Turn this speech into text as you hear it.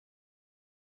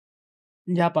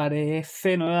Ya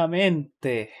aparece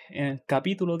nuevamente en el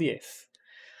capítulo 10.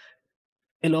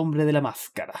 El hombre de la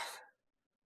máscara.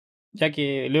 Ya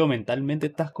que leo mentalmente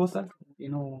estas cosas y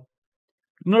no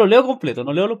lo leo completo,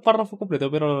 no leo los párrafos completos,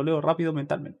 pero lo leo rápido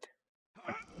mentalmente.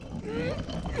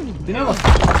 Continuemos.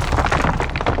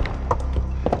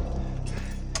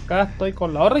 Acá estoy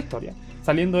con la otra historia,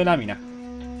 saliendo de la mina.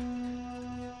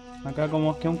 Acá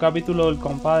como que un capítulo del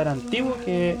compadre antiguo,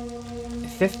 que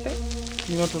es este,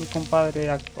 y otro el compadre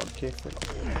actual, que es el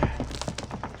otro.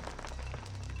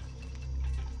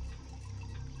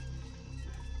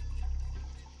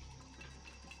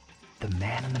 The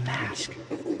man in the mask.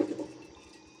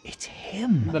 It's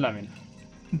him. De la mina.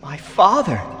 My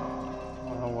father.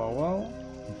 Wow, wow, wow.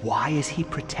 Why is he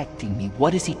protecting me?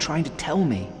 What is he trying to tell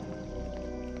me?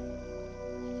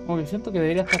 Como que siento que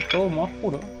debería estar todo más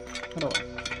oscuro, pero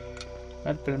bueno. A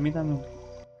ver, permítame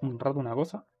un rato una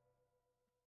cosa.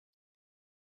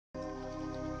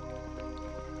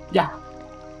 Ya.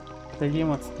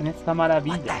 Seguimos en esta What the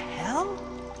maravilla. hell?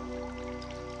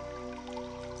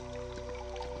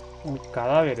 Un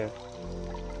cadáver.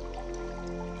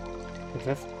 ¿Qué es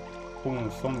eso? Como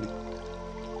un zombie.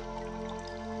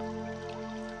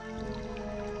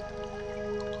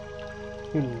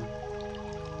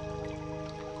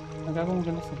 Acá como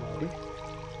que no se puede abrir.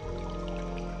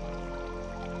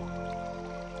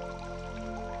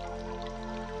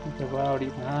 No se puede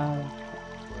abrir nada.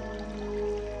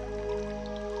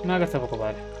 Nada que hacer,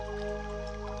 compadre.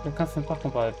 Descansa en paz,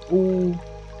 compadre.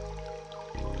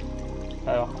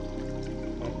 Ahí abajo.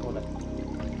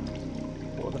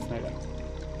 Puta, se me cae.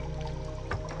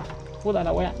 Puta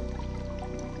la wea.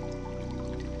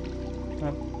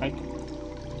 Ahí.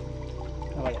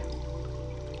 Ah, vaya.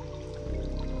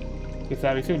 Que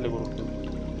sea visible por usted.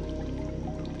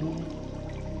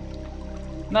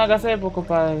 Nada que hacer, pues,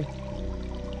 compadre.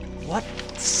 What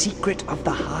secret of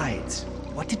the hides?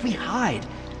 What did we hide?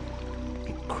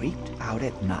 It creeped out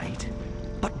at night.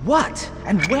 But what?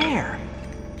 And where?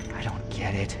 I don't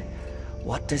get it.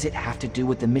 What does it have to do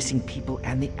with the missing people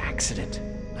and the accident?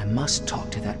 I must talk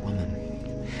to that woman.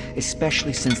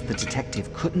 Especially since the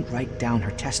detective couldn't write down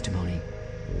her testimony.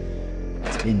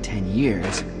 It's been 10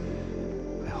 years.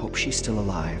 I hope she's still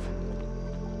alive.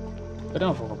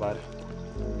 Esperemos, pues, compadre.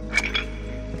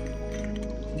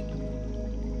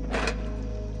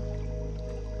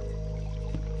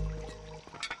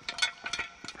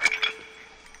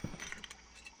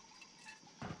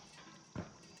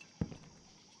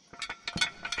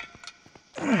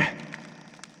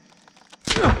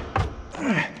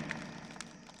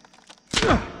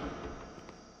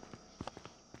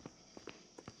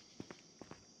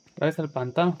 Regresa al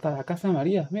pantano hasta la casa de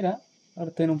María. Mira, ahora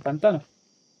estoy en un pantano.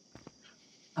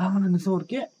 Ah, no sé por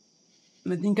qué.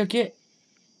 Me tinca que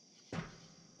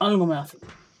algo me hace.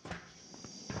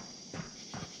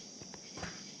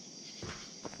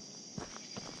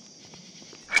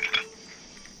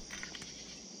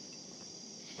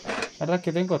 La verdad es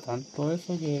que tengo tanto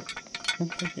eso que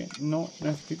siento que no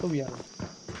necesito viarlo.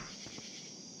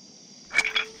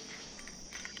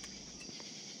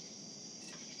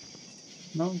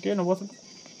 ¿No? ¿Qué? ¿No puedo hacer?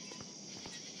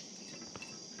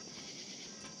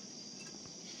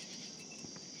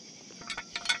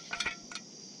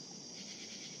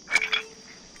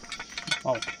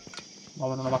 Vamos.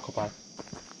 Vámonos nomás, compadre.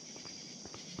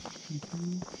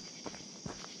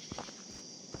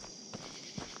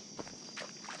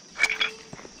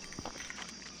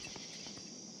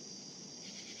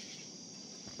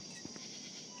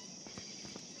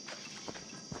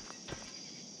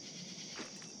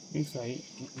 Hizo ahí.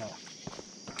 Nada.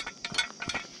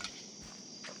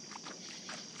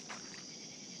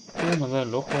 Voy a mandar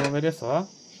el ojo a ver eso, ¿ah?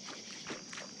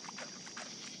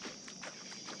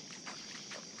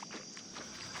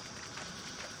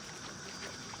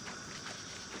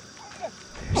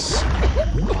 There's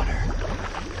some water.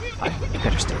 I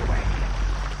better stay away.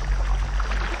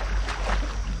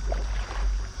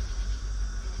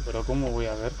 Pero ¿cómo voy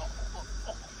a ver?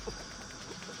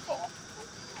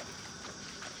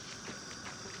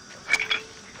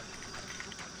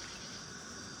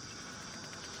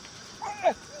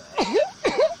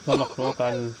 Solo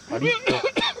flota el palito.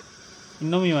 Y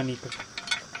no mi manito.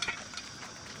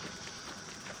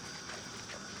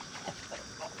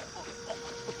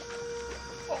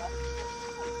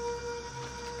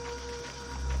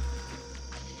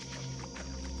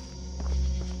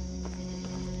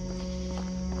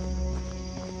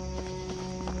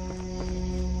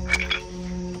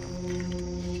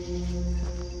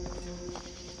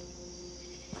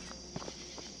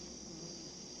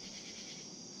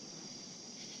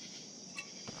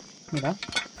 Mira.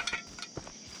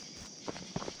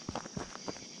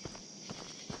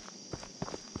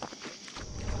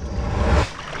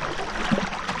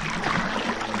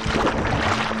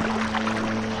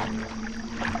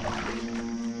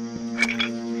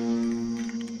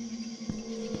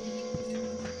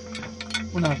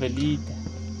 Unas velitas.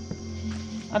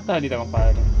 Hasta velita,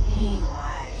 compadre. He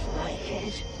was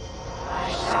wicked,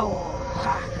 a soul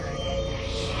darker than the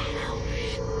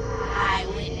shadows. I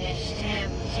witnessed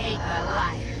him take a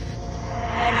life,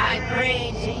 and I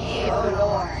prayed to you, O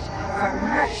Lord, for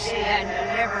mercy and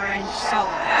deliverance, so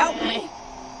help me.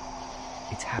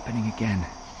 It's happening again.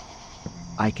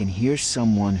 I can hear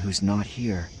someone who's not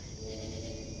here.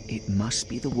 It must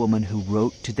be the woman who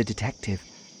wrote to the detective,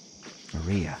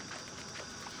 Maria.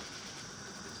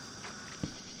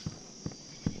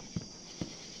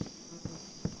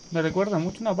 Me recuerda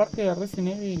mucho una parte de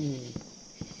Resident Evil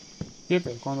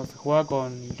 7, cuando se juega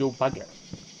con Joe Parker.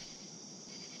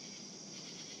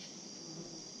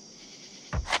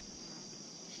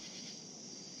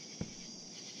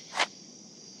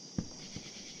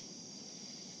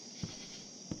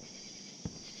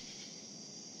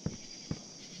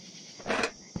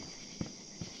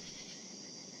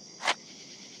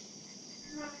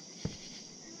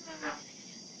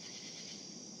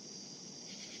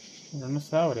 Pero no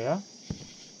se abre, ¿ah?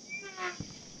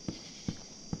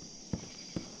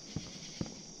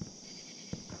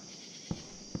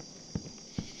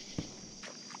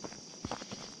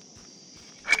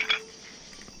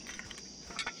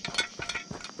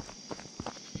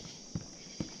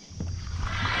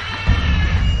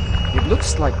 It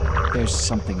looks like there's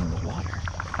something in the water.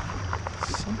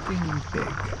 Something big.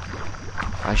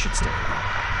 I should stay away.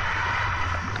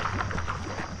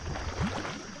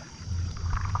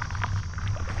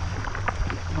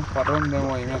 Un patrón de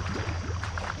movimiento.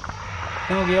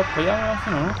 Tengo que ir para allá, me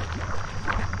imagino, ¿no?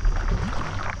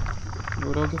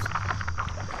 Yo creo que sí.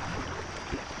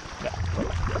 Ya, por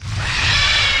ahí.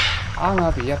 Ah, me va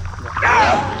a pillar.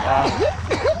 Ya.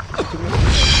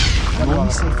 I'm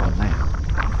only safe on land.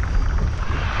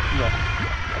 Ya.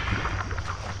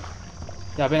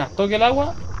 Ya, apenas toque el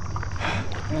agua,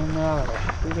 me va a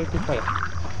agarrar. Tengo que ir para allá.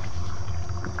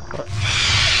 Corre.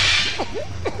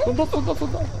 Son dos.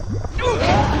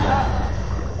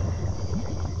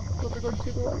 Corre,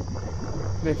 conchito.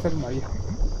 Debe ser María.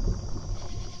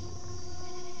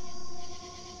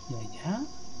 ¿Y allá?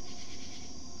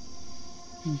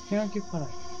 Tengo que ir para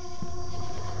ahí.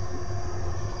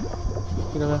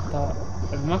 Creo que hasta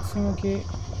el máximo que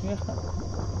me deja.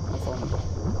 A fondo.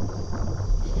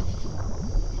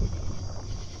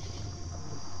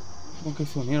 Como que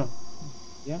se unieron.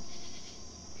 ¿Ya?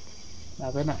 La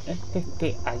pena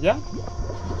esté allá.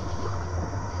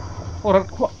 Corre.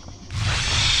 Corre.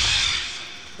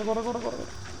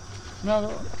 Me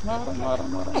agarra.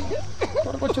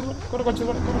 Corre, coche.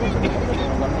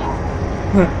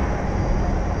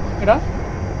 Mira.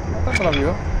 No es tan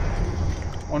rápido.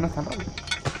 O no es tan rápido.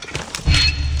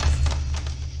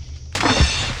 I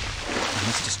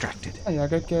was distracted. Ya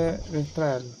que hay que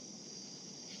distraerlo.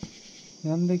 ¿De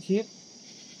dónde hay que ir?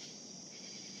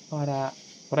 Para...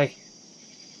 por ahí.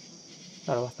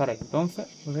 Claro, va a estar ahí. Entonces,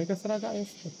 lo que hay que hacer acá es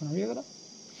una piedra,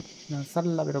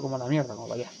 lanzarla pero como a la mierda, como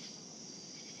para allá.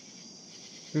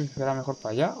 Sí, será mejor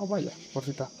para allá o para allá, por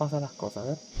si traspasan las cosas, a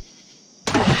ver.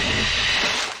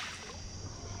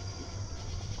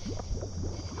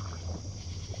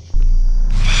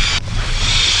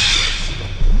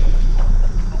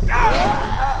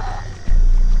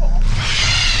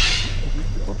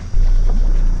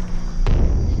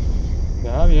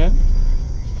 Ya, bien.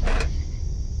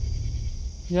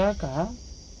 Y acá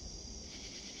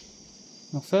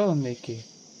no sé dónde hay que ir.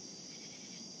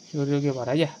 Yo creo que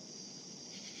para allá.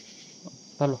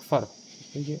 Están los faros.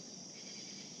 Así que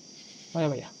vaya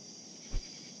para allá.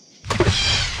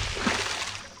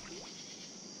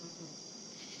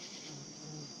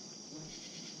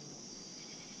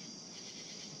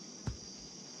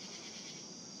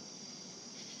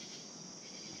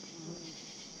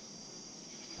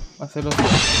 Va a ser los...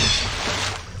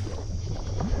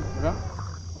 acá.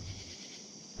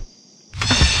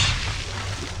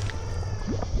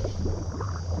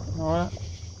 Ahora.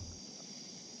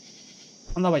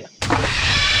 Anda para allá.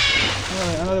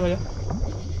 Anda para allá.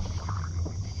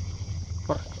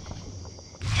 Corre.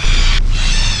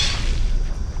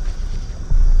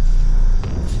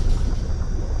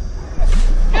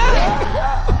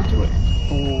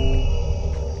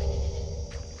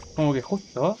 Como que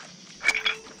justo, ¿eh?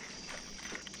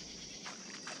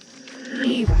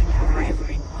 Even the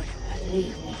Reverend wouldn't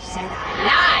believe me, said I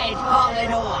lied,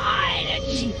 calling old Hyde a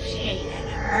cheapskate and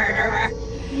a murderer.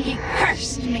 He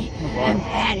cursed me and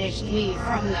banished me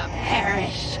from the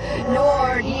parish.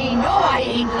 Lord, ye know I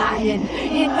ain't lying.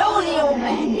 You know the old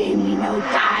man gave me no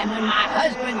dime when my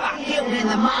husband got killed in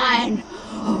the mine.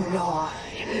 Oh, Lord,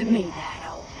 may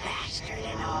that old bastard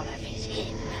and all of his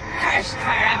kin be cursed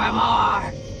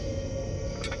forevermore.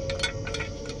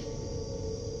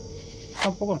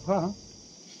 Tampoco enojada, ¿no?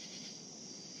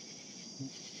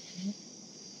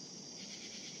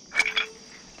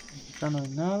 Acá no hay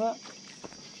nada.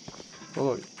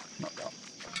 Todo bien. No, no.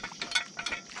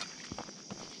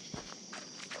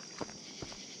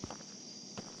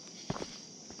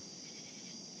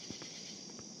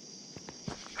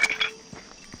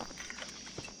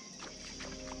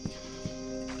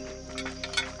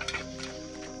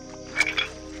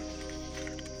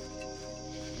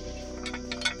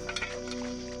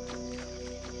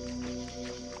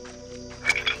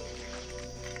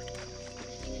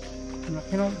 Me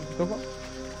imagino que si toco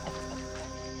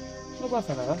no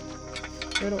pasa nada,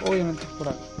 pero obviamente es por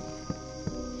acá.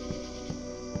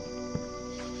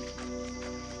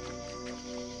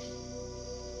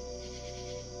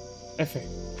 F.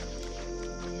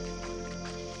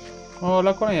 Vamos a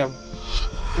hablar con ella.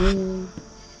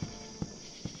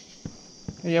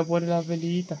 Ella pone las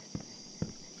velitas.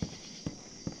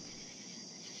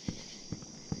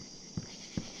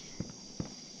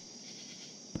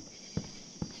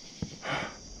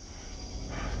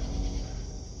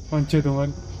 Concheto,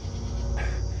 man.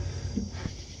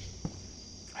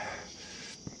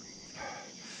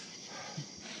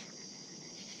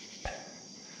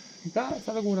 Acá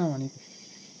sale con una manita.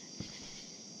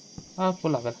 Ah,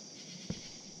 por la vela.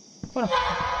 Bueno.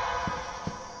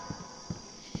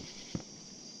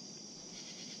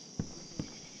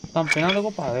 Están penando,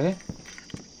 compadre, ¿eh?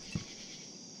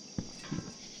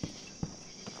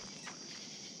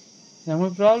 Es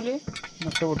muy probable,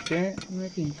 no sé por qué me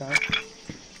pinta,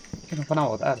 que nos van a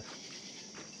botar.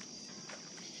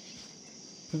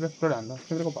 Siempre explorando,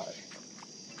 siempre compadre.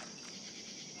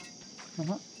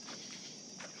 Ajá.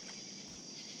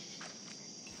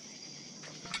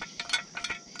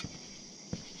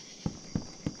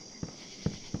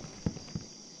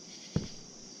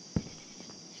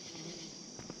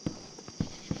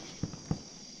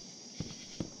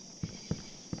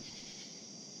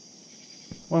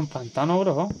 Buen pantano,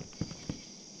 bro.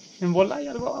 En bola hay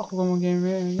algo abajo, como que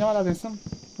me llama la atención.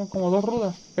 Son como dos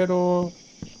rudas, pero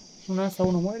una vez a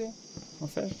uno muere. No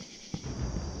sé.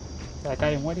 O sea,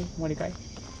 cae, muere, muere, cae.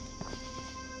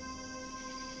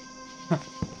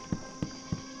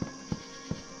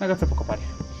 Acá se poco pare.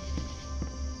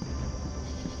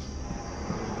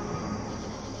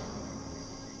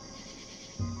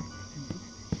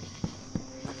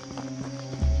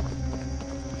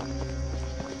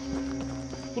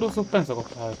 Puro suspenso,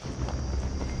 compadre.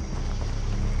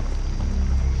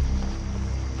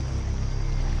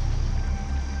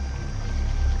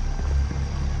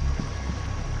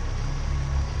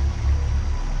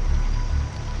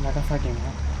 La casa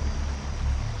quemada.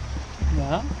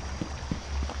 Ya.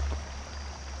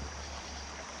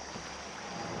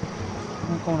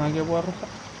 No hay como una que pueda arrojar.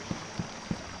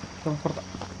 Pero me corta.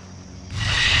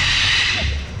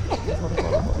 Corre.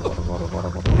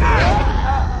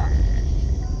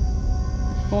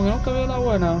 Como que nunca veo la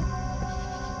buena.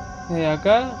 De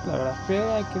acá, claro, las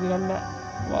piedras hay que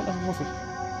tirarla lo más lejos posible.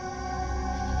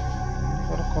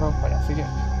 Corre para allá, así que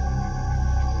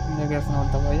tendría que darse una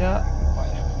vuelta para allá.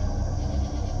 Vaya.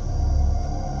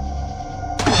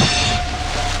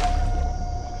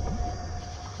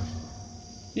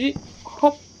 Y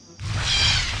hop.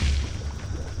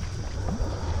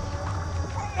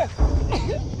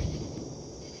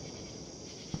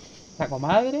 La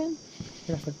comadre,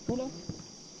 que la apertura.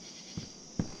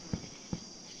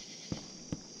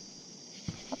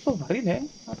 Hartos barriles,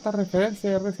 harta referencia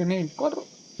de Resident Evil 4.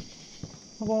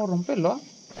 No podemos romperlo, ¿eh?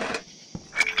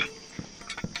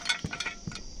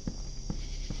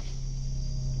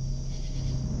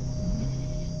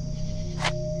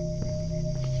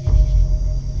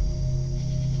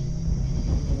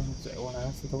 No sé, bueno, a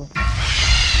ver si toca.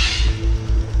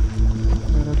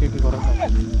 Yo creo que hay que correr.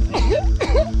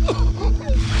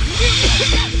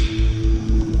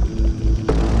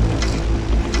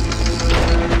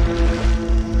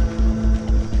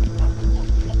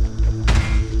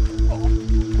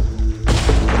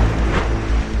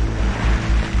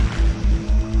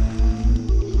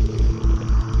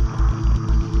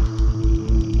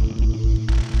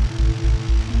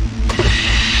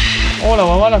 Oh, la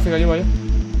babala se cayó para allá.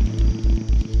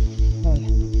 Vaya.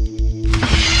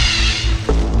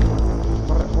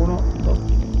 Corre, 1, 2.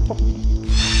 ¡Hop!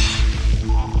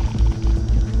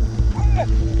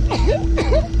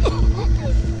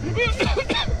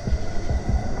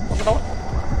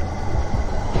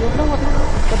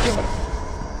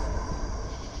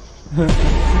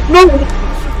 ¡No!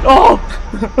 ¡Oh!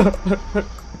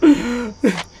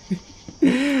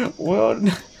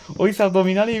 Weón, hoy hice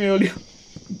abdominal y me dolió.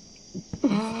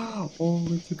 Oh,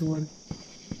 qué tu madre.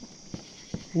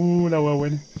 La wea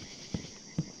buena.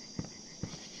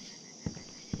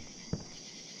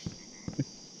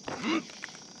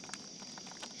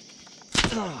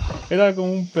 Era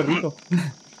como un perrito.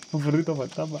 Un perrito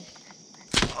fantasma.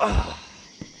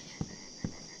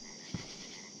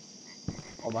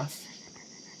 O más.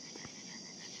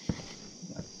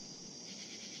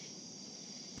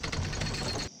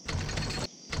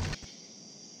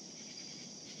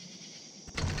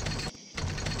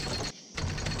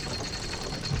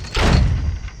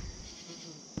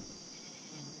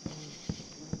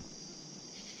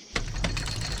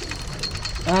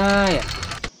 Ah, ya.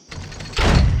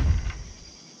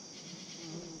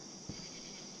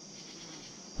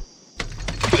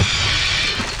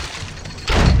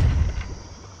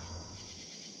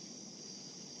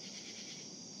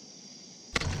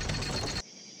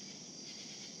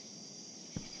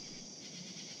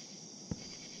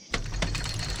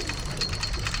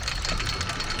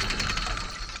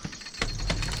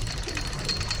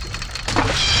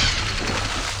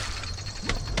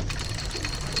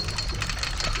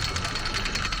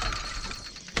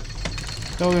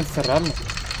 Tengo que encerrarlo. Ya.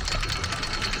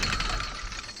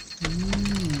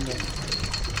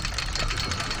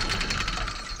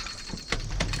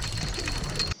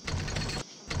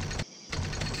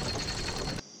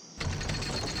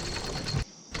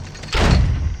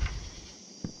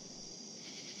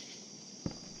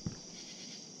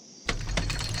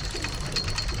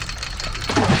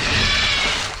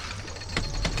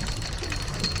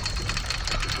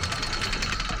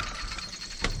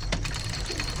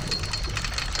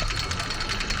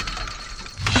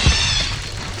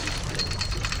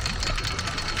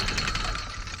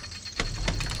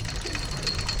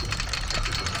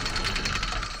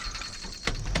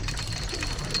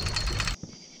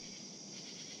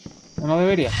 No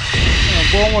debería.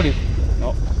 No puedo morir.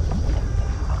 No.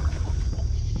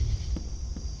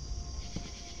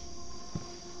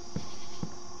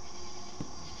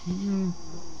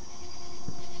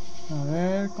 A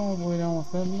ver cómo podríamos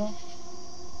hacerlo.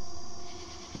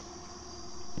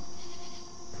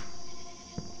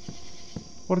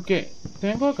 Porque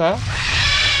tengo acá.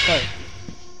 Vale.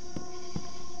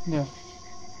 Ya.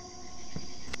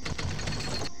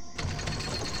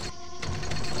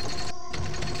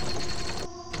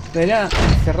 Debería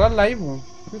encerrarla ahí, pues.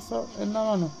 Eso en la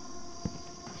mano.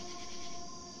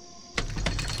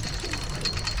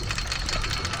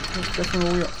 Casi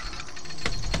me voy a...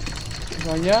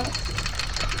 allá.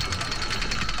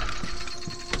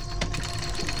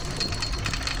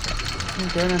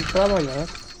 Tiene que haber entrado allá, a ver.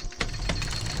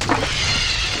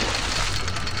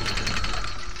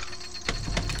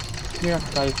 Llega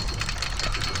hasta ahí.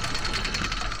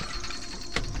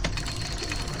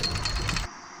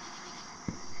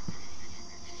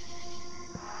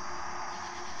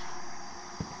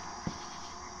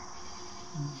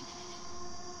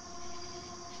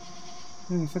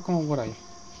 Tiene que ser como por ahí.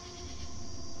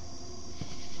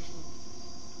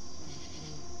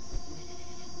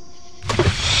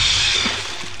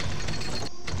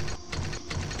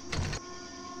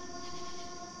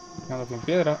 Quedando sin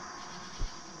piedra.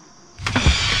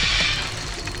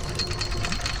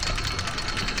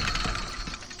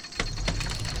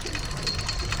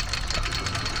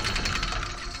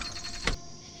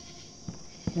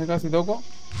 Ya casi toco.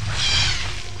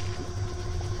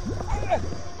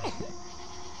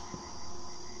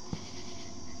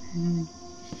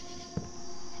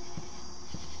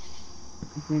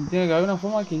 Tiene que haber una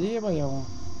forma que llegue para allá,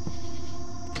 weón.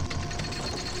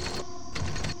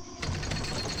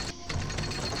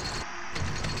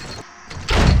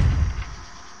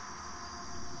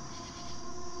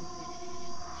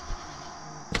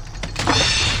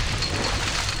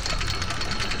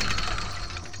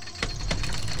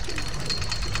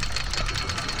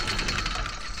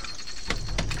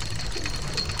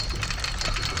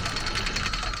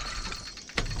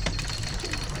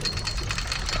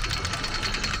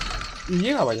 Y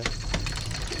llega para allá.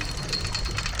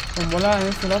 Con bola en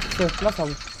este lado se desplaza,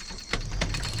 weón.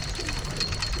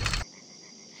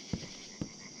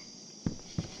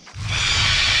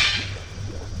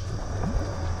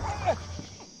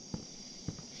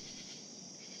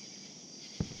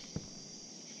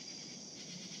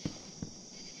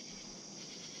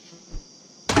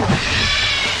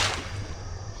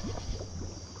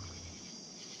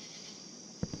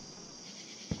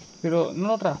 Pero no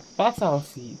lo traspasa o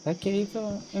sí. ¿Sabes qué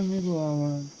hizo? Es mi duda,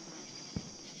 weón.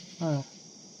 A ver.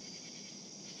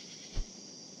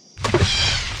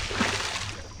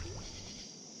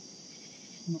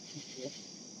 No,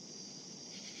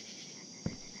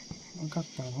 acá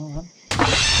está, ¿no? A ver.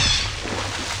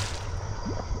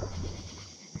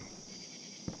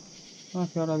 No,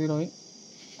 es que ahora tiro ahí.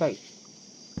 Está ahí.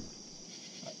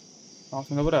 Vamos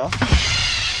haciendo pruebas.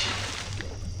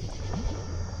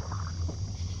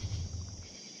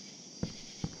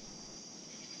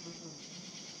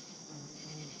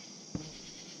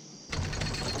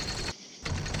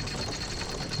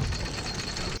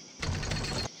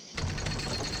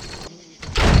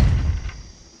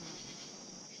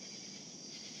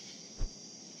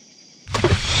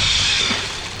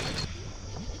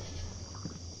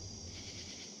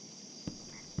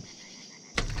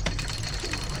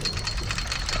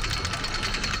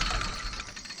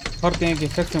 Ahora tiene que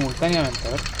ser simultáneamente,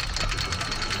 a ver.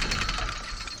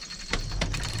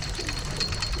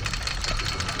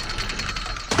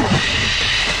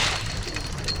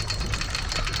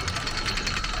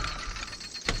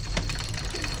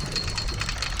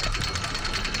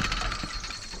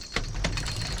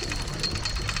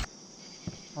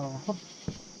 A lo mejor.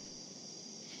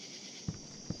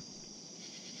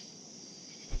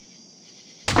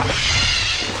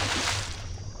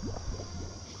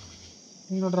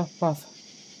 Y lo traspasa.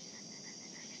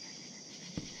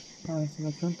 A ver si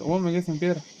lo chunto. Oh, me quedé sin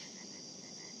piedra.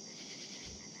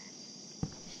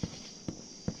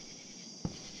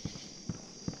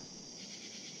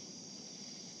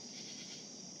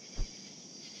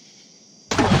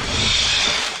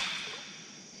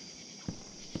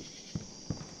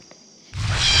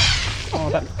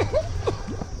 Vamos a matar.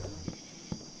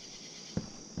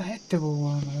 A este, pues,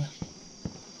 bueno, a ver.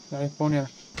 La voy a spawnear.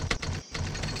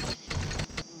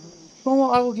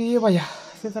 ¿Cómo hago que llegue para allá?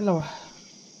 Si esa es la weá.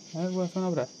 A ver, voy a hacer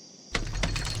una prueba.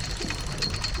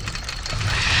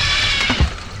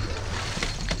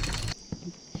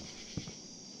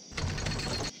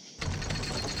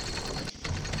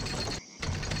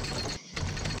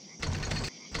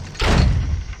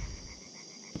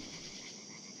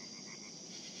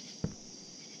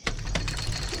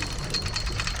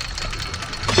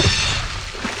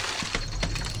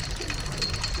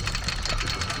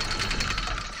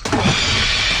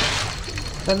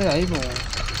 Sale de ahí, pues.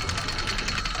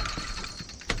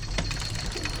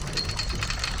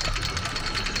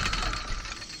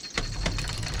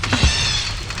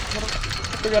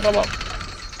 Estoy atrapado.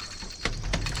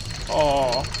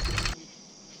 Oh.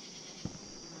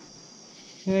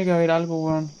 Tiene que haber algo,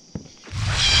 weón.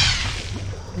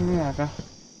 Viene acá.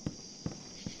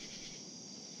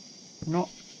 No.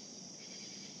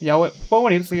 Ya, wey. Puedo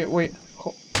morir, sí, wey.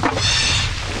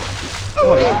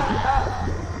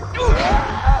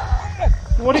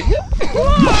 Morí.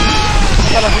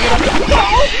 Está la figura.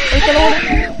 Ahí está la bola.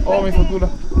 Oh, me hizo culo.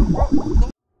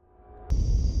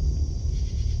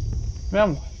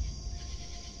 Veamos.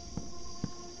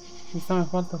 Quizá me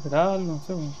falta hacer algo, no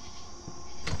sé, weón.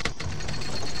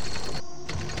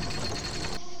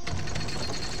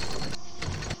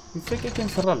 Y sé que hay que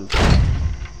encerrarlo.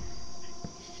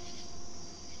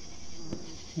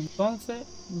 Entonces,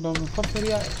 lo mejor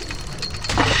sería...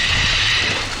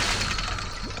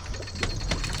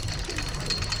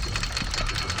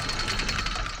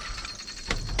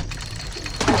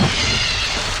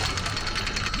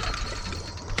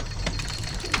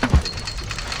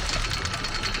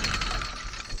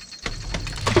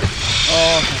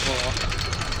 Oh, se jugó.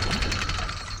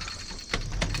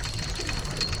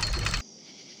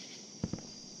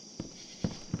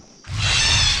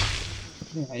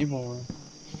 Bien, ahí, pues, weón.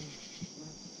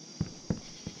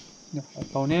 Ya,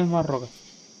 spawné más rocas.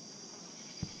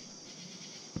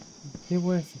 ¿Qué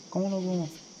puede ser? ¿Cómo lo podemos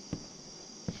hacer?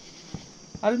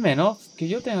 Al menos que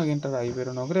yo tenga que entrar ahí,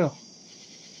 pero no creo.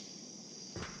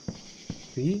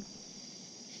 ¿Sí?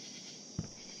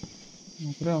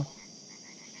 No creo.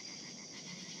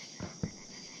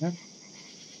 A ver.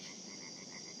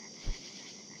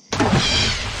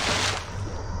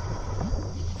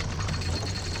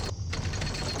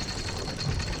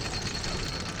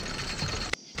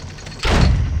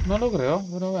 No lo creo,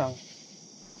 pero veamos.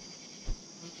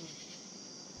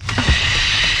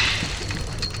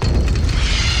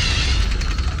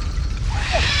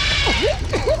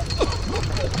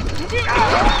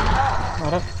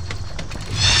 Ahora.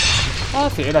 Ah,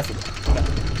 sí, era así. Era.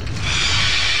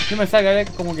 Yo me saca de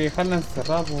como que dejarla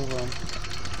encerrada, pues, weón.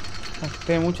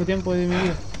 Gasté mucho tiempo de mi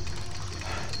vida.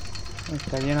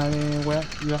 Está llena de weas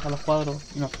y baja los cuadros.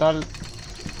 Y no está al...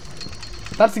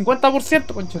 Está al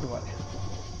 50%, conchetumare.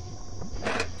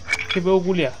 Qué pedo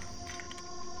culiar.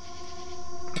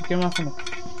 ¿Por qué me hacen esto?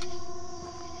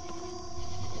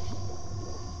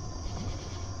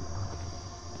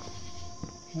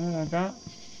 A ver acá.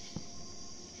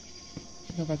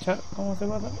 Quiero cachar cómo se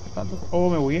pasa. Oh,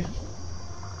 me bugué.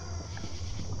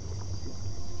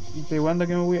 Estoy jugando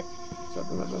que me bugué.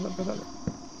 Salta.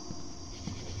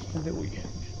 Me bugué.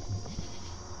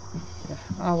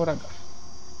 Ah, por acá.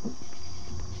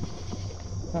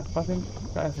 Está fácil.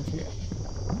 Cada vez se sigue.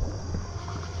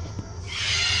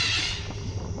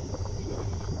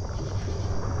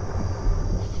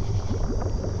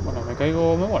 Bueno, me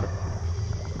caigo o me muero.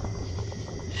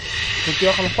 ¿Por qué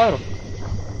bajan los cuadros?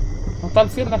 No está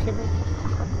al 100 la GPU.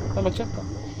 Está al 80.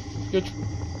 Y 8.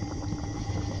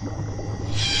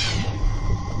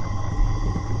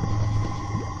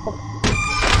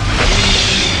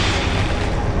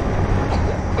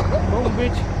 Boom,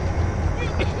 bitch.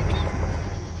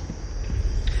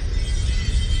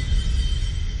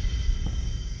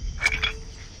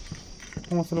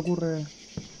 se le ocurre?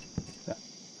 Ya.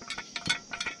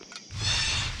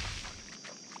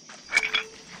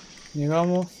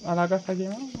 Llegamos a la casa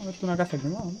quemada. A ver, una casa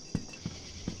quemada, ¿no?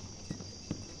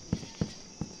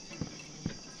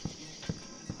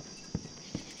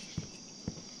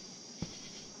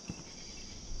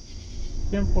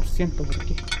 ¿100%? ¿Por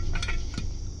qué?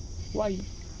 Guay.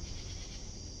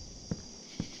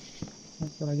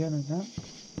 Por allá no hay nada.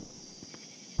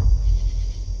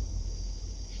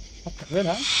 Hasta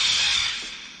verla.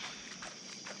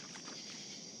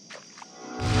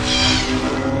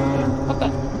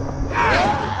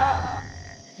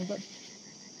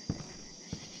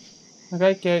 Acá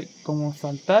hay que como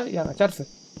saltar y agacharse.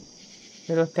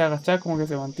 Pero este agachar como que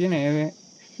se mantiene de...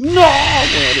 ¡No!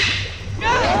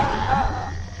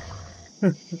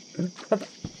 Salta.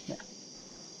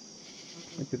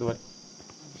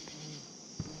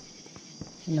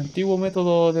 El antiguo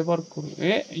método de parkour.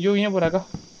 Yo vine por acá.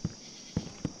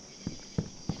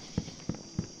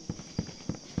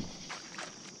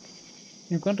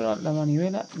 Encuentro la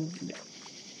manivela. ¿Dónde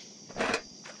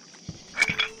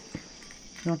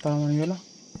está la manivela?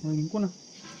 No hay ninguna.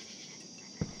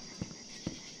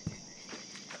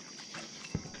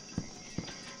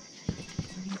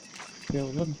 Qué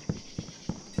bolón.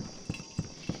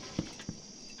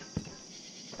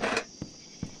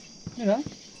 Mira.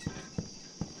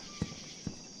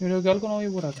 Yo creo que algo no vi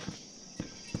por acá.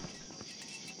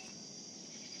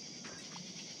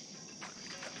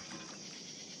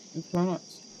 Esto no es.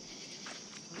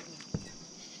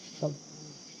 Tal.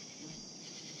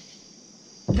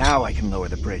 Now I can lower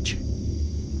the bridge.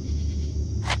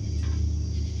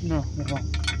 No, no.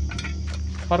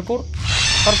 Parkour.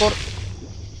 Parkour.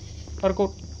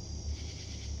 Parkour.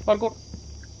 Parkour.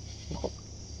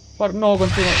 No,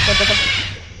 contigo. Salta.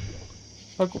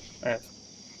 Parkour. Eso.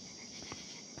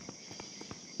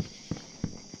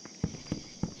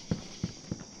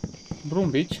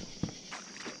 Room bitch.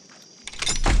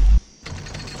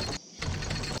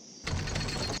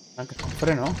 Aunque con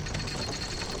freno.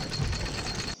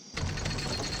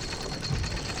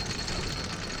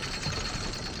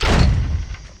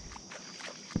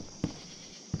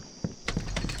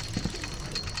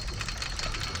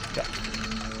 Ya.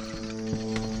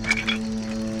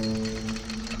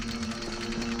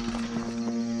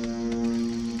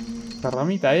 Esta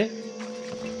ramita,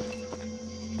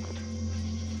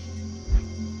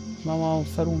 Vamos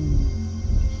a usar uno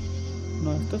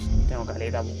de estos. Tengo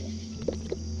caleta,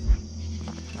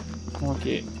 como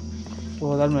que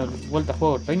puedo darme vuelta a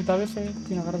juego 30 veces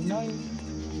sin agarrar nada y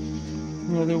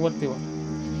me lo doy vuelta igual.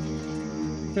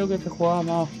 Creo que este jugaba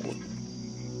más oscuro.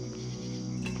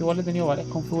 Igual he tenido varias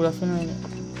configuraciones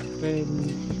de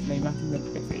la imagen del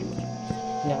PC igual.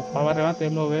 Ya, para remate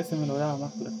el OBS me lo daba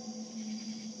más claro.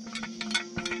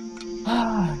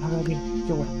 Ah, la verdad que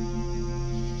qué bueno.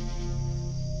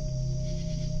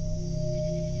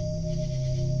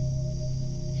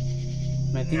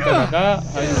 Me tinto de acá,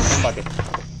 hay un combate.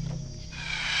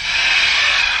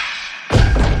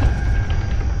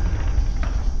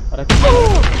 Ahora que...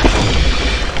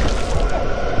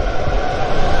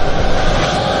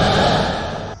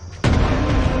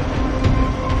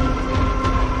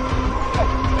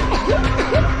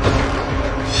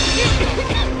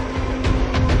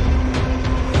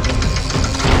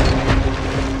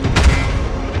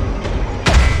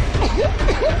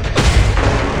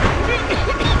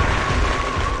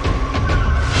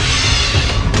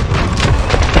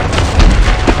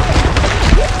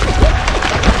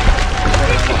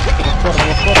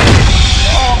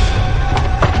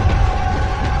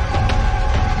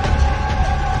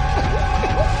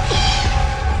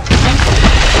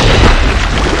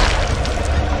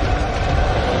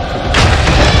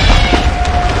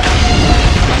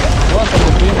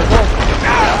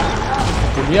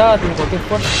 Ya, tiene cualquier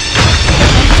fuerza.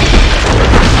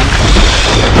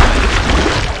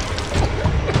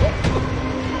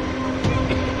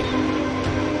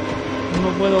 No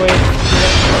puedo ver.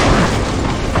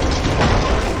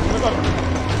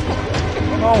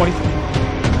 No va a morir.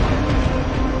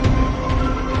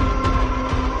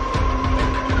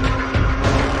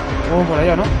 Vamos por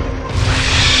allá, ¿no?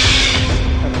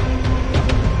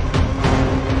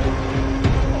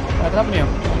 Atrás mío,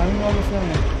 a la misma velocidad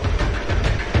mía.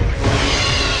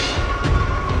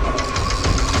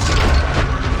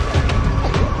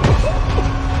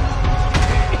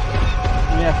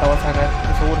 Mira, esta vas a caer,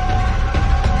 estoy seguro.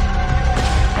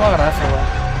 No va a agarrar esa weá.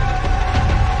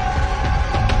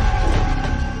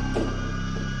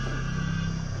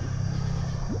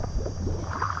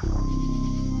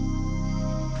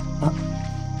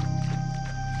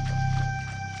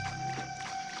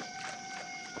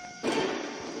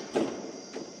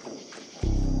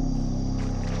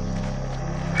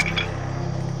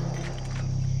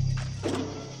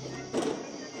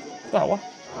 Agua.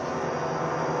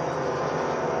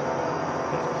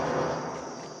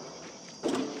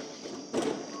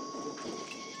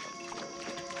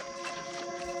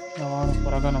 No, vamos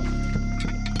por acá no.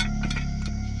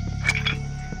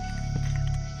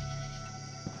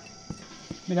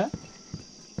 Mira.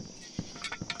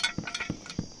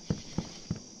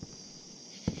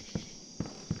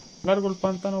 Largo el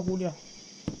pantano, culia.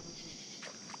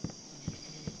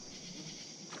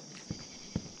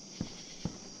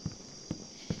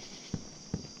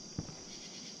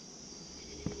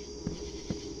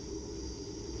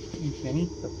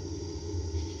 Infinito.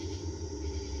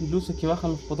 Y luces que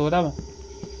bajan los fotogramas.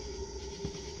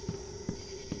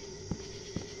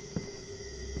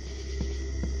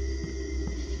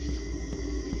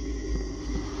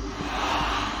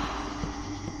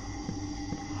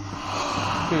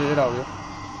 Sí, era obvio.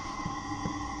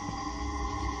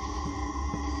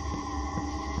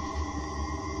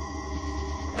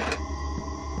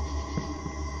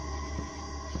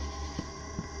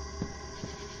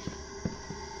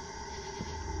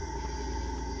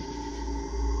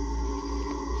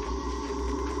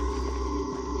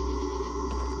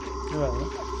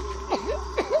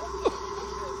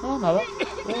 No, nada.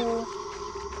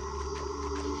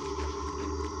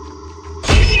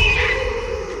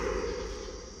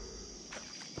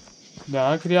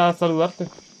 Ya quería saludarte.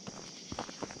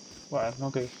 Bueno,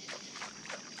 ok.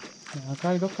 Acá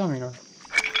hay dos caminos.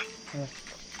 A ver.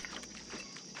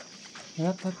 Mira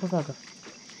estas cosas acá.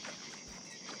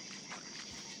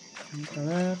 Vamos a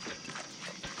ver.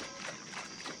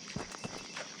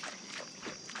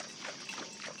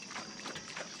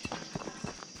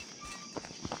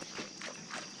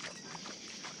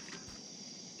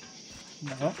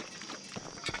 Nada.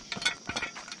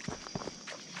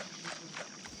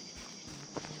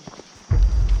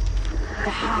 The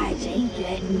hides ain't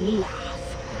letting me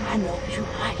off. I know too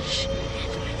much.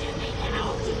 That's why they're making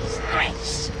all these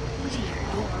threats. Dear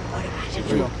Lord, what am I to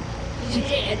do?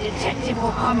 Today a detective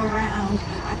will come around.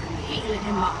 I can feel it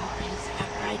in my heart. He's a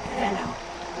right fellow.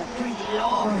 But pretty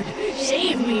Lord,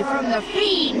 save me from the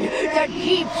fiend that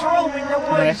keeps roaming the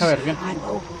woods. I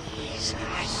know who he is.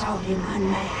 I saw him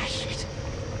unmasked.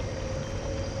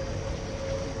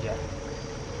 Ya.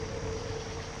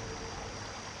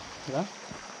 ¿Verdad?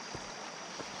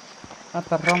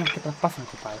 Hartas ramas que traspasan,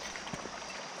 compadre.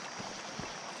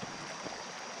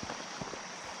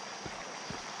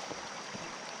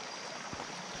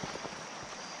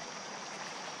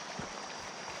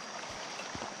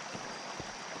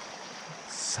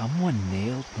 Someone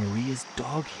nailed Maria's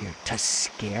dog here to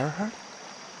scare her?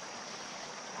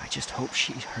 I just hope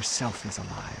she herself is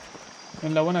alive.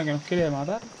 Es la buena que nos quiere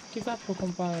matar, quizás, pues,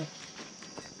 compadre.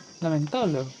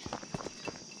 Lamentable.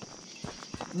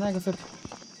 Nada que hacer.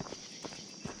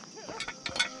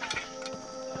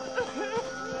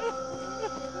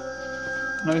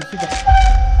 Una viejita.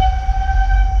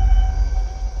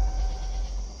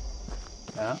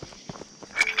 Ya.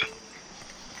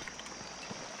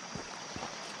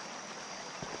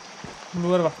 Un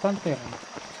lugar bastante grande.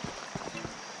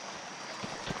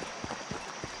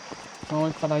 Vamos a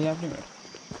ir para allá primero.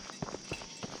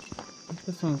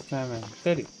 Este es un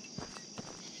cementerio.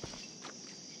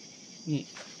 Y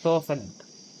todo saliente.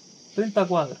 30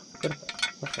 cuadros. Perfecto.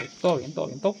 Perfecto. Todo bien, todo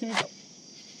bien. Todo optimizado.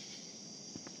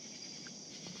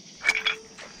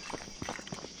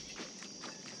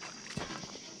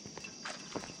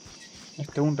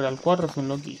 Este es un Real 4, es un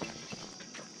loquillo.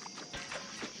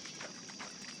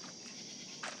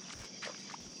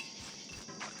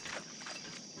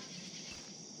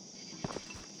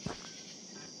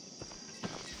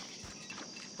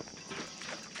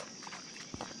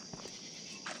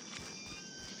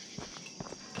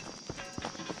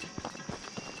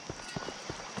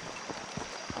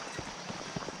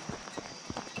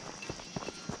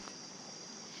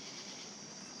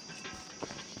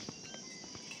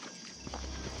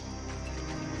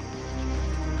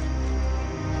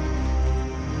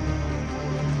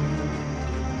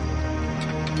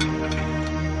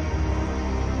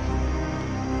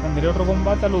 ¿Tendría otro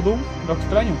combate a lo Doom? Lo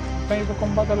extraño. ¿Hay otro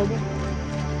combate a lo Doom?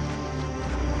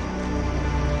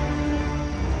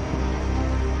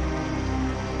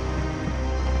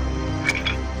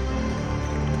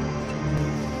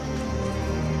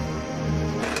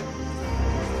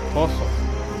 Oso.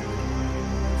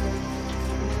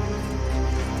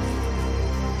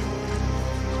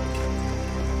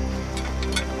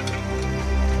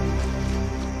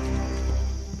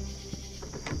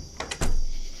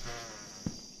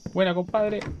 Buena,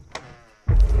 compadre.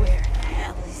 Where the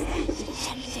hell is that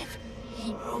detective?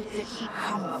 He wrote that he'd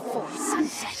come before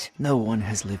sunset. No one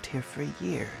has lived here for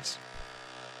years.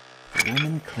 The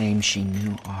woman claims she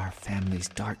knew our family's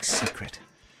dark secret.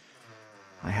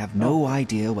 I have no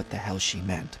idea what the hell she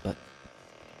meant, but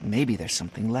maybe there's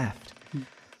something left.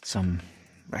 Some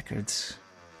records,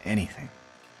 anything.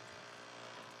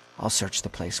 I'll search the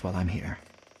place while I'm here.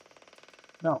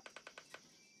 No.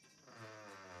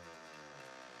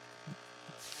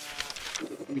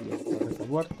 Esa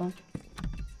puerta.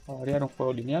 A variar un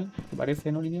juego lineal. ¿Te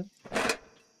parece no lineal?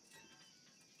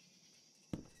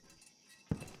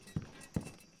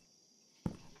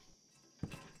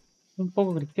 Un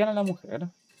poco cristiana la mujer.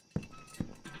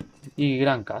 Y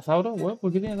gran casa, bro. Wey,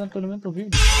 ¿por qué tiene tantos elementos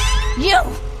bíblicos? You!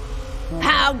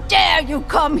 How dare you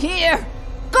come here?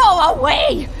 Go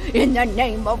away! In the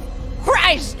name of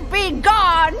Christ, be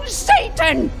gone,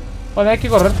 Satan! Vale, hay que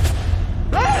correr.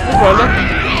 No problema.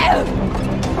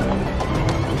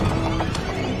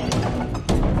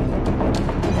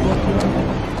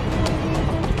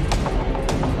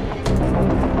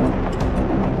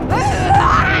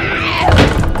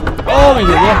 ¡Oh, mi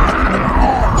Dios!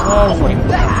 ¡Oh, bueno!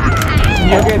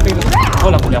 Mira que te...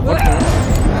 ¡Oh, la culia fuerte!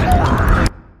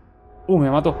 Me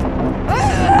mató.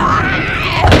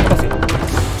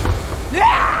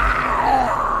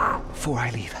 Before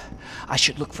I leave, I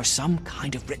should look for some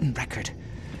kind of written record.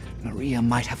 Maria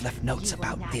might have left notes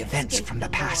about the events from the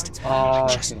past. I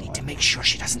just need to make sure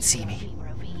she doesn't see me.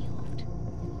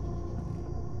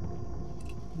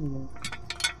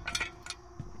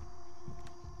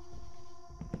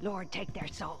 Lord, take their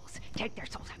souls. Take their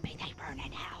souls and may they burn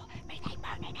in hell. May they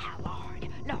burn in hell, Lord.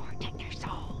 Lord, take their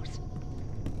souls.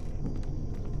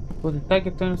 Pues está que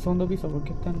está en el segundo piso, ¿por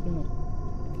qué está en el primero?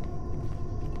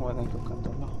 Voy a tener que buscar en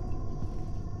todos lados.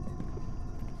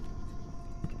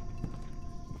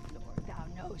 Lord, thou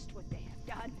knowest what they have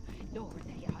done. Lord,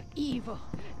 they are evil.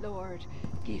 Lord,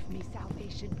 give me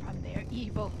salvation from their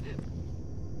evil.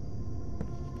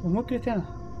 Es muy cristiana.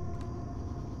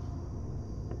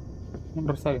 Un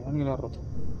rosario, alguien lo ha roto.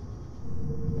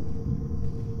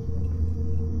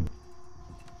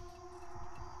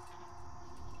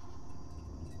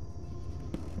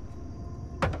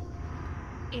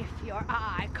 If your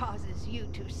eye causes you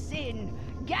to sin,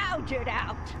 gouge it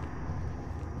out.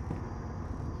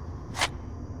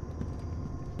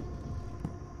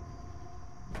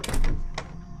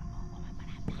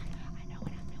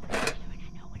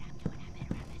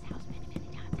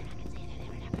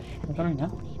 Acá no hay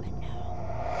nada.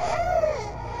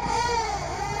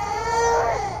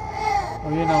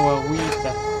 Había una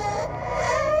guaguita.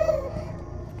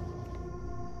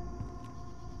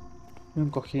 Y un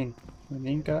cojín. Un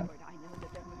inca.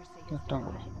 Un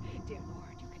estrángulo.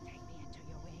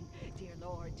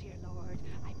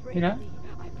 Mira.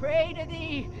 I pray to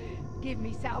thee. Give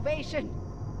me salvation.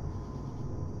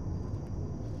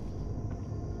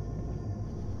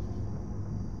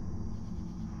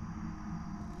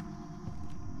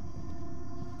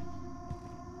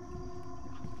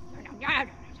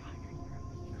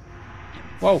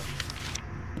 Wow.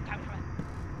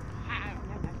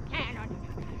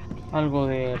 Algo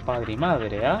de padre y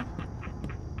madre, ¿ah?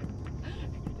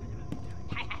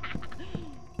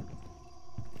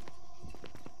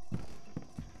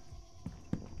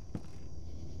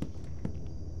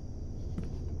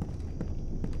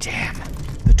 Damn,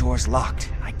 the door's locked.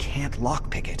 I can't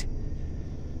lockpick it.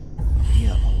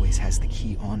 Mia always has the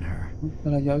key on her.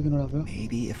 La llave que no la veo.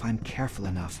 Maybe if I'm careful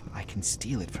enough, I can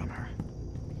steal it from her.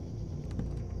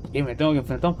 Y me tengo que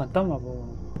enfrentar a un fantasma, po.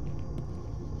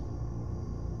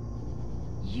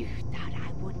 You thought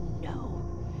I wouldn't know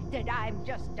that I'm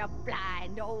just a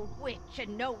blind old witch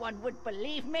and no one would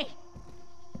believe me? I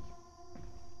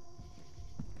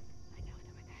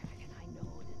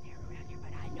know that they're around here,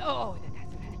 but I know that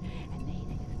that's a fact. And they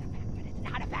think it's a fact, but it's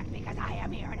not a fact because I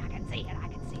am here and I can see it. I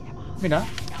can see them all. Mira. I know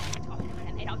what's going on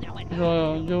and they don't know it.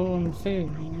 Pero yo no sé,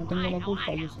 no tengo la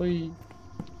culpa, yo soy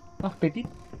más petit.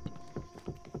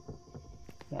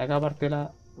 Acá parte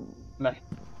la...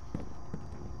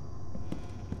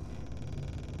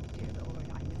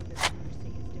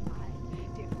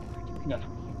 Ya.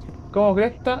 Como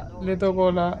cresta le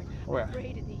tocó la... Wea.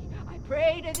 I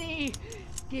pray to thee.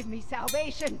 Give me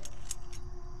salvation.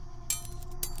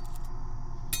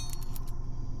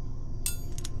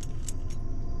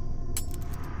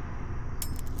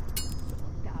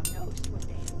 Thou knowest what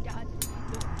they have done.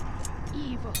 Lord,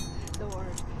 evil.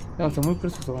 Lord, No, son muy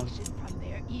preciso, man. from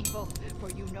their evil, for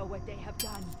you know what they have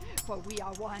done. For we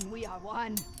are one, we are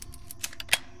one.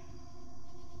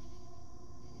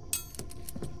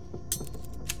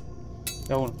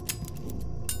 Ya uno.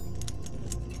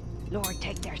 Lord,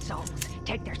 take their souls,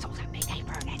 and may they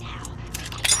burn in hell. May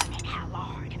they burn in hell,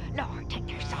 Lord. Lord, take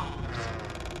their souls.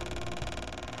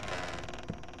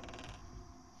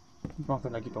 Vamos a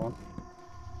hacerla aquí, todo.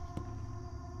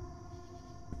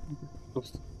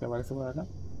 Ups, ¿te aparece por acá?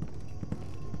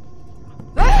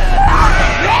 Vamos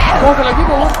a hacerla aquí,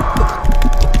 todo.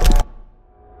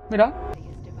 Mira.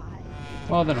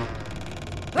 Vamos de nuevo.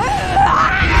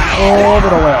 Oh,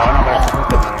 pero bueno, no parece.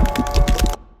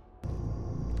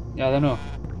 Ya, de nuevo.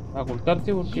 A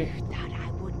ocultarse porque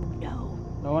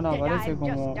la buena aparece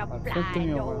como al frente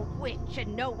mío, weón.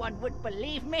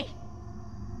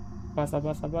 Pasa,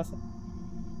 pasa, pasa.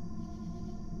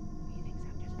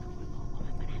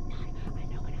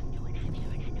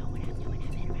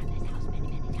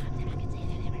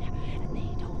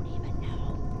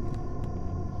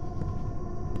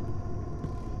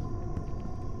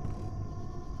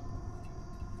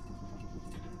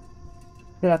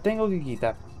 Te la tengo que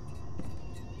quitar.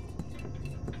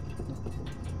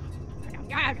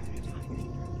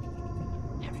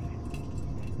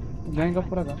 Venga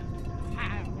por acá.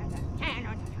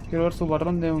 Quiero ver su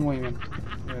patrón de movimiento.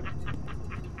 A ver.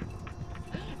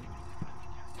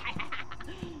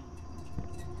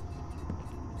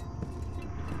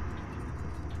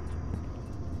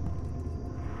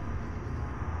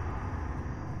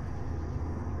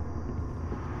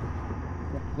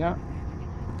 Ya.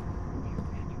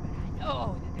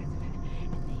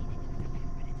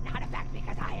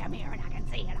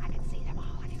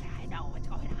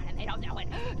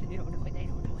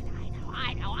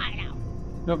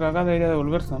 Creo que acá debería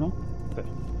devolverse, ¿no? Sí.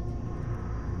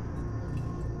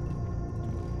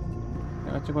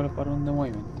 Agaché con el patrón de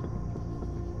movimiento.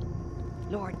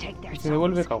 Lord, take their Y se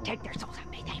devuelve souls. cabo. Take their souls and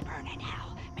may they burn in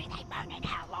hell. May they burn in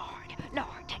hell, Lord.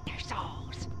 Lord, take their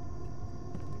souls.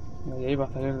 Y ahí va a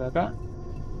salir de acá.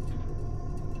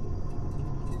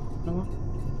 ¿No?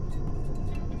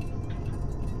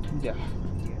 Ya.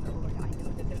 Dear Lord, I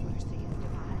know that their mercy is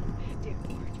divine. Dear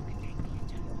Lord, you can take me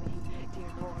into your wing.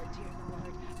 Dear Lord,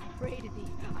 I pray to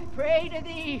thee. I pray to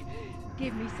thee.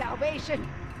 Give me salvation.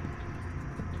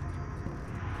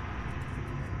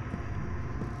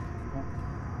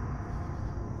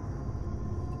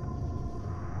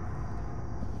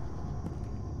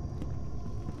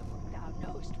 Thou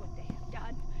knowest what they have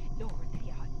done. Lord,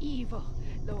 they are evil.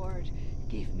 Lord,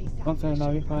 give me Entonces la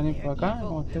salvation vieja va a from venir their por acá, evil.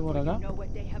 como esté por For acá. you know what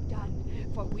they have done.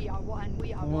 For we are one.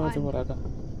 We are Voy a verse por one. acá.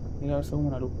 Mira a verse como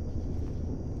una luz.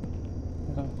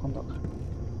 Acá me escondo acá.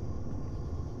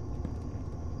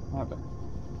 Acá.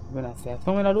 Verán, se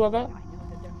asome la luz acá. I know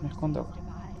that their Me mercy escondo is acá.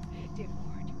 divine. Dear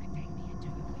Lord, you can take me into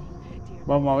your wing. Dear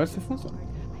Vamos a ver si funciona. Lord,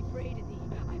 I pray to thee.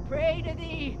 I pray to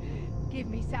thee. Give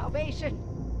me salvation.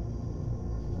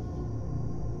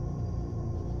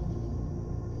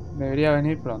 Debería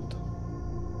venir pronto.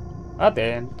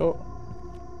 Atento.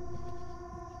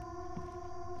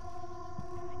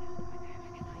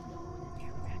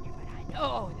 I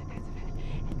know that that's a fact,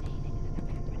 and they think that it's a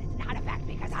fact, but it's not a fact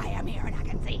because I am here and I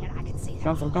can see it. I can see them.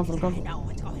 Cancel, cancel, I cancel. know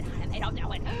what's going on, and they don't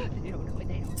know it. They don't know it.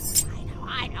 They don't know it.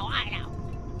 I know. I know.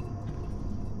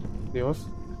 Dios.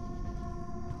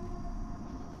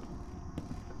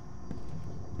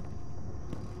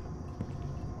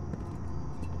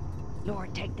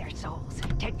 Lord, take their souls.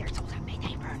 Take their souls, and may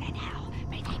they burn in hell.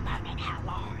 May they burn in hell,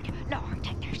 Lord. Lord,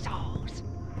 take their souls.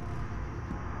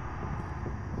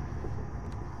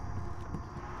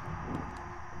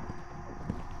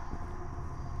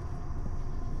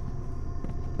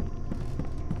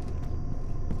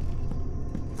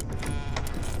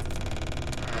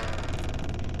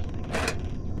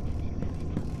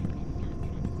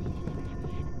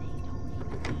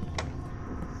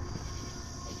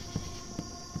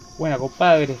 Buena,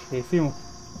 compadre. Le decimos.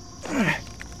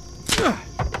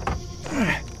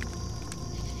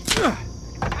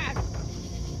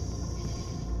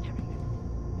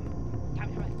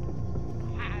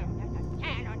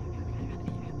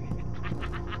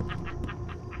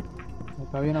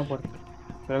 Acá había una puerta.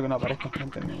 Espero que no aparezca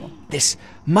enfrente mío. This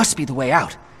must be the way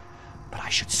out. But I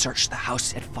should search the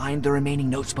house and find the remaining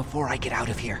notes before I get out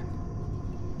of here.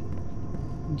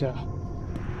 Ya.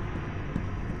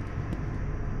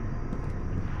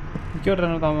 ¿Y qué otra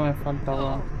nota me falta,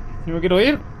 weón? Yo me quiero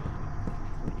ir.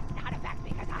 Not a fact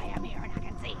because I am here and I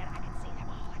can see it. I can see them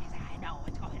all. And I know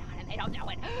what's going on and they don't know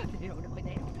it. They don't know it.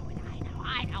 They don't know it.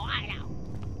 I know.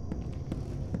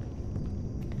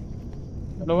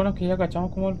 Lo bueno es que ya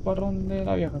cachamos como el patrón de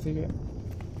la vieja, así que...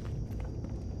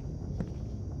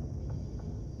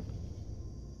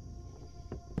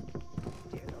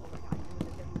 Dear Lord, I know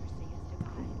that their mercy is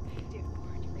divine. Dear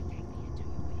Lord, you can take me into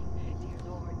your wing. Dear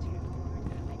Lord,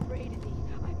 I pray to thee.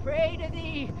 I pray to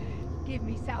thee. Give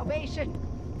me salvation.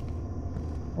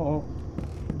 Oh,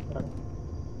 espera.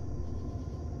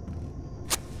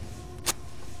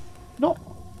 No.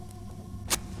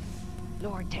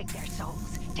 Lord, take their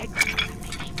souls. Take their souls.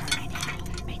 May they burn in hell.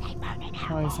 May they burn in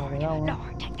hell. Ay, Lord, sabe agua.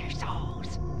 Lord, take their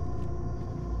souls.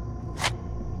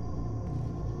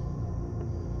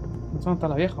 ¿Dónde está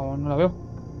la vieja? No la veo.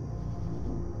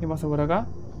 ¿Qué pasa por acá?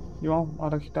 Y vamos a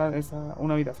registrar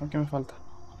una habitación que me falta.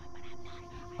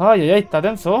 Ay, ay, ay, está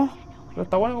tenso. Pero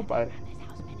está bueno, compadre.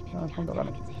 No, me falta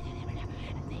carne.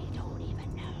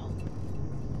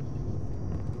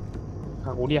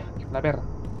 Jacuría, la perra.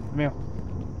 Meo.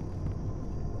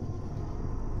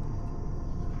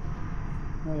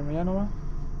 No, ya allá nomás.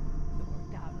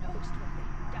 Thou knowest what they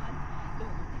have done.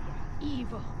 Lord, they are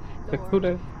evil. Lord,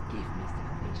 Textura. give me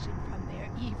salvation from their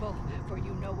evil, for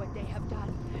you know what they have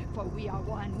done. For we are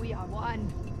one, we are one.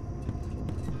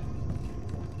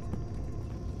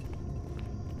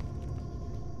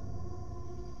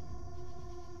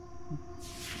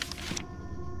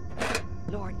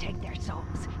 Lord, take their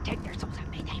souls. Take their souls,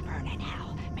 and may they burn in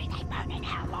hell. May they burn in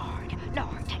hell, Lord.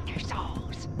 Lord, take their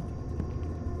souls.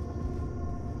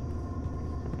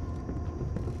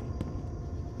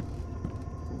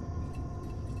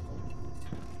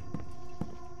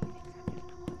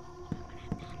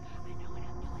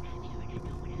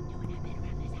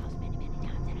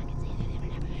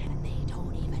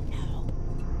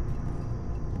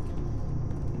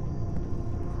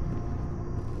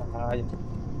 Vaya.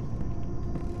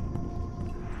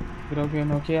 Creo que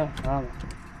no queda nada.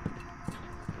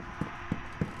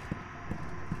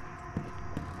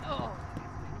 Oh.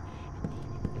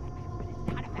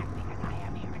 It's not a fact because I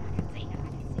am here and I can see it.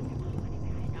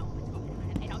 I know what's going on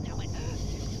and they don't know it.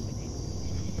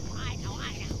 I know.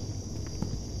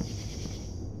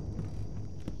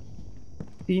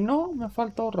 Si no, me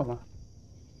falta otro más.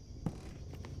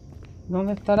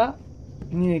 ¿Dónde estará?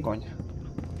 Ni de coña.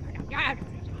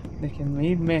 Déjenme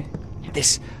irme.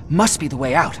 This must be the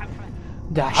way out.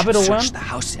 Ya, I should pero weón. search the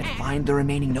house and find the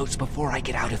remaining notes before I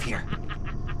get out of here.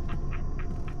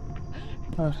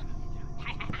 A ver.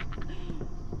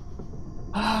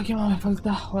 Ah, ¿qué más me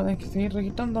falta? Voy a tener que seguir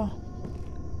registrando.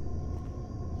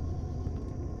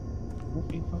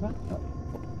 ¿Y para acá? No.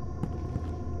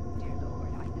 Dear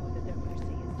Lord, I know that their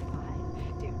mercy is divine.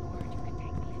 Dear Lord, you can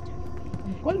take me into your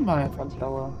kingdom. ¿Cuál más me falta,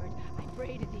 weón? Lord, I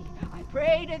pray to thee. I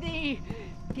pray to thee.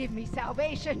 Give me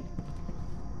salvation.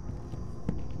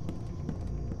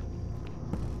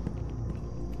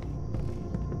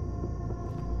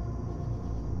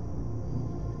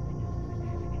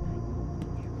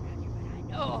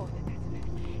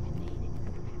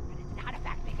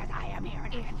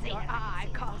 Your eye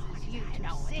causes you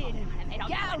to sin.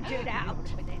 Gouge it out.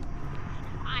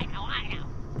 I know.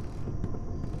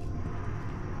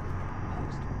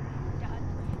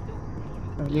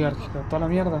 Obliga a registrar toda la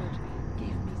mierda.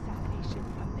 Give me salvation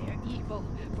from their evil,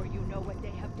 for you know what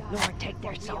they have done. Lord, take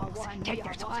their souls. Take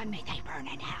their souls. May they burn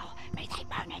in hell. May they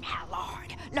burn in hell,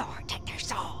 Lord. Lord, take their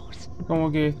souls.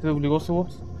 Como que se duplicó su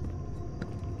voz.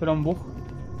 Pero un bug.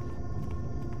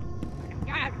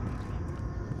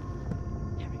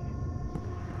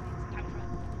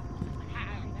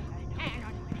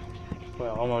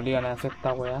 Bueno, vamos a obligar a hacer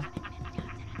esta weá.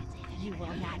 You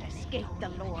will not escape the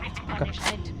Lord's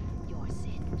punishment. Your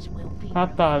sins will be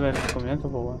Hasta el comienzo,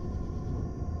 pues weón.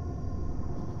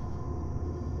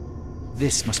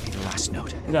 This must be the last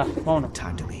note. Ya, vámonos.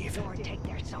 Time to leave. Lord, take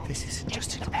their souls. This isn't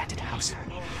just an abandoned house.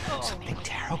 Something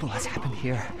terrible has happened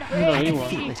here. Mira I ahí, can weón.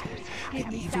 feel it.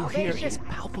 The evil here is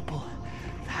palpable.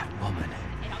 That woman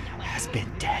has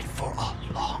been dead for a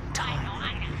long time.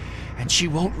 And she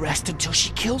won't rest until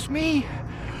she kills me.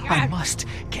 I must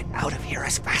get out of here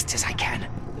as fast as I can.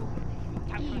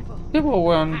 Sí, pues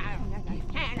weón.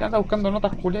 Ya anda buscando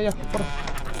notas culiadas por.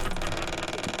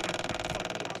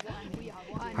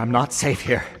 I'm not safe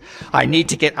here. I need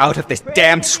to get out of this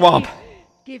damned swamp.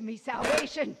 Give me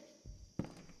salvation.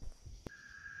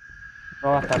 No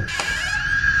va a estar.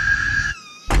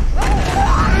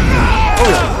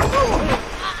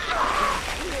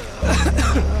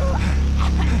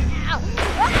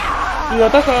 Y lo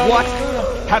ataca. What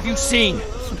have you seen?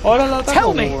 Ahora lo ataca.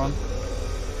 Tell me. Weón.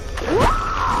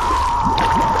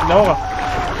 La boca.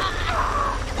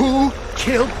 Who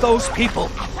killed those people?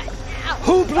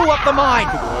 Who blew up the mine?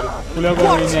 Culeado como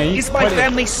What viene ahí. is my Muere.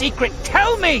 family secret?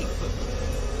 Tell me!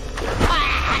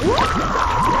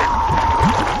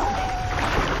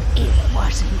 It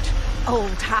wasn't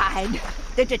old Hyde.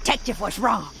 The detective was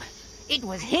wrong. It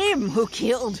was him who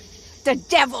killed the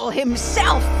devil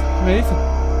himself. Me dice.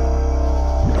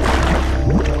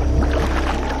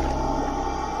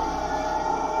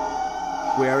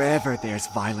 Wherever there's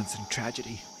violence and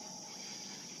tragedy,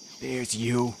 there's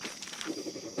you.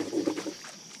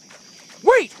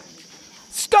 Wait!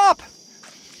 Stop!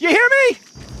 You hear me?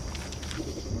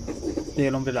 Sí,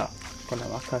 el hombre con la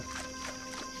máscara.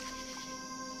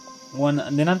 Bueno,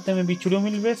 delante me pichuleó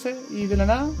 1000 veces y de la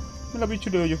nada me la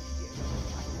pichuleo yo.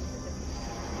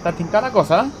 Está tincada la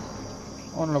cosa, ¿eh?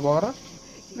 ¿O no lo puedo agarrar?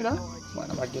 Mira.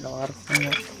 Bueno, para que lo agarre.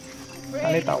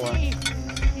 Caleta, weón.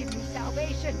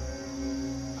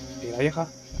 Y la vieja.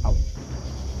 Au.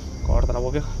 Corta la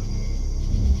voz, vieja.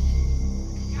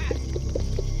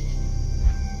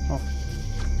 No.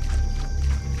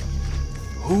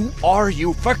 Who are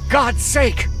you, for God's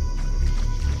sake?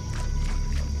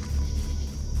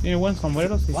 Tiene buen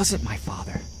sombrero, sí. Was it my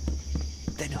father?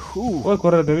 Then who? Puede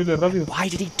correr terrible rápido. Why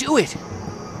did he do it?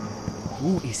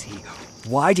 Who is he?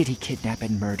 Why did he kidnap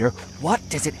and murder? What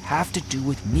does it have to do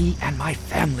with me and my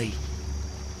family?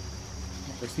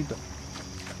 Necesito.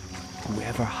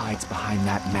 Whoever hides behind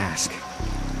that mask.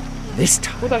 This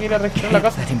time, Puta, quiere registrar la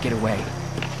can't casa. let him get away.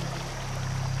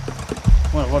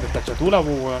 Bueno, vos esta chatula,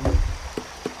 pues, weón.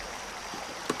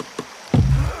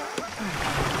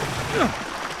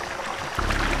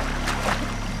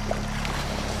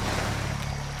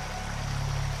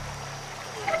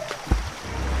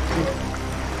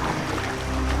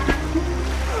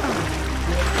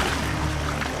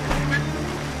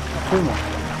 Fuimos.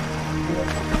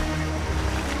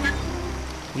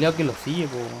 Cuidado que lo sigue,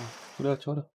 po. Cuidado,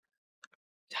 choro.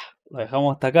 Ya, lo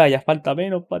dejamos hasta acá, ya falta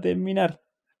menos para terminar.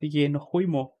 Así que nos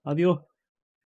fuimos. Adiós.